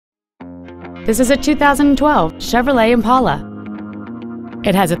This is a 2012 Chevrolet Impala.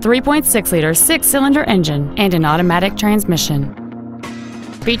 It has a 3.6-liter six-cylinder engine and an automatic transmission.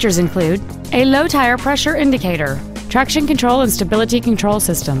 Features include a low tire pressure indicator, traction control and stability control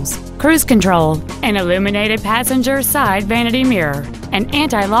systems, cruise control, an illuminated passenger side vanity mirror, an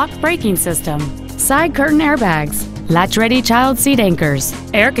anti-lock braking system, side curtain airbags, latch-ready child seat anchors,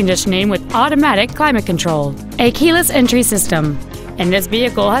 air conditioning with automatic climate control, a keyless entry system, and this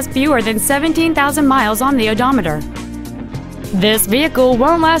vehicle has fewer than 17,000 miles on the odometer. This vehicle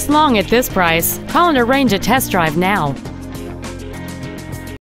won't last long at this price. Call and arrange a test drive now.